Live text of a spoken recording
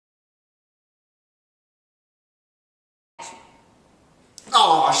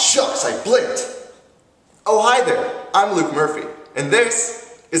shucks, I blinked. Oh, hi there, I'm Luke Murphy, and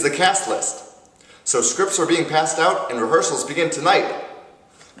this is the cast list. So scripts are being passed out and rehearsals begin tonight,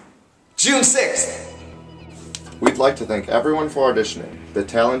 June 6th. We'd like to thank everyone for auditioning. The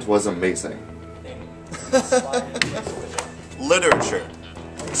talent was amazing. Literature.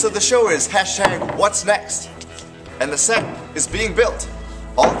 So the show is #What's Next? And the set is being built.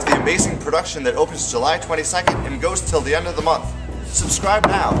 All of the amazing production that opens July 22nd and goes till the end of the month. Subscribe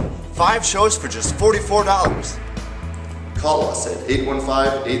now. 5 shows for just $44. Call us at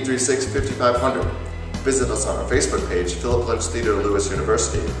 815-836-5500. Visit us on our Facebook page, Philip Lynch Theatre, Lewis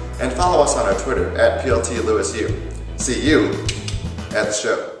University, and follow us on our Twitter at PLT LewisU. See you at the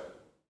show.